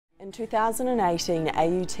In 2018,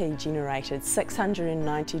 AUT generated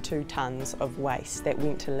 692 tonnes of waste that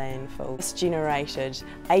went to landfill. This generated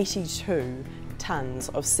 82 tonnes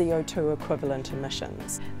of CO2 equivalent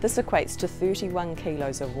emissions. This equates to 31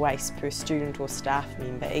 kilos of waste per student or staff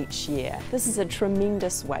member each year. This is a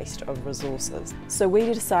tremendous waste of resources. So we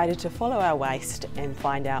decided to follow our waste and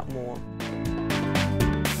find out more.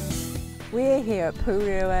 We're here at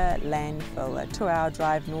Puwera landfill, a 2-hour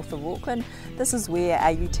drive north of Auckland. This is where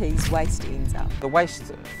AUT's waste ends up. The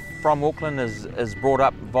waste from Auckland is brought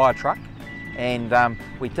up via truck, and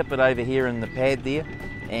we tip it over here in the pad there,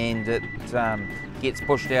 and it gets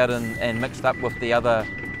pushed out and mixed up with the other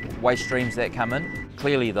waste streams that come in.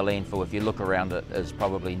 Clearly the landfill, if you look around it, is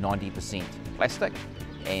probably 90% plastic,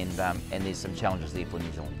 and there's some challenges there for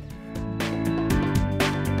New Zealand.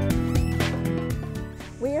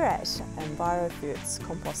 We're at EnviroFruit's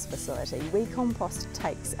compost facility. WeCompost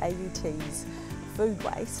takes AUT's food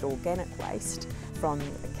waste, organic waste, from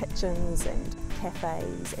kitchens and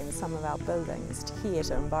cafes and some of our buildings to here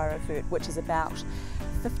to EnviroFruit, which is about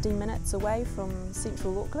 50 minutes away from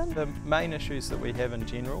central Auckland. The main issues that we have in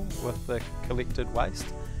general with the collected waste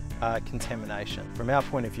are contamination. From our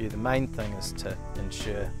point of view, the main thing is to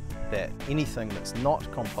ensure that anything that's not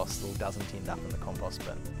compostable doesn't end up in the compost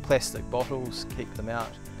bin. Plastic bottles, keep them out.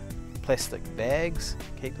 Plastic bags,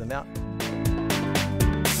 keep them out.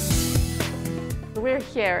 We're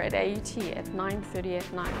here at AUT at 9:30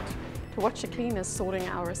 at night to watch the cleaners sorting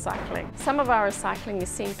our recycling. Some of our recycling is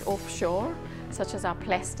sent offshore, such as our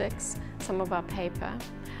plastics, some of our paper.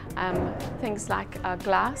 Things like our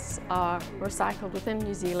glass are recycled within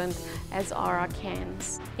New Zealand, as are our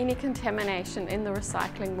cans. Any contamination in the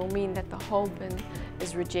recycling will mean that the whole bin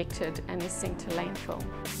is rejected and is sent to landfill.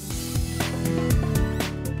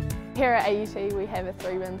 Here at AUT we have a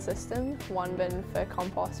 3-bin system, 1 bin for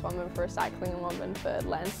compost, 1 bin for recycling and 1 bin for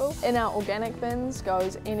landfill. In our organic bins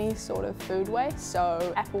goes any sort of food waste,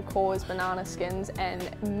 so apple cores, banana skins and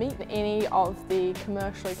meat. Any of the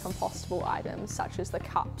commercially compostable items such as the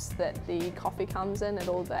cups that the coffee comes in at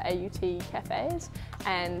all the AUT cafes,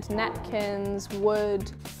 and napkins,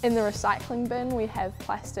 wood. In the recycling bin we have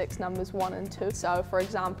plastics numbers 1 and 2, so for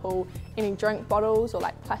example any drink bottles or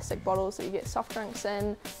like plastic bottles that you get soft drinks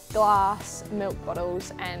in, glass, milk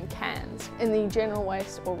bottles and cans. In the general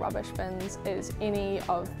waste or rubbish bins is any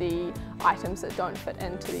of the items that don't fit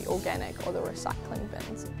into the organic or the recycling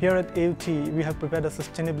bins. Here at AUT we have prepared a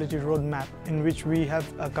sustainability roadmap in which we have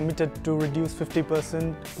committed to reduce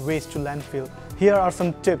 50% waste to landfill. Here are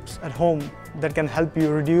some tips at home that can help you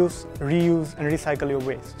reduce, reuse and recycle your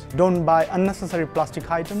waste. Don't buy unnecessary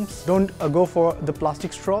plastic items. Don't go for the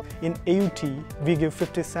plastic straw. In AUT we give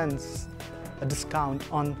 50 cents a discount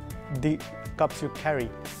on the cups you carry.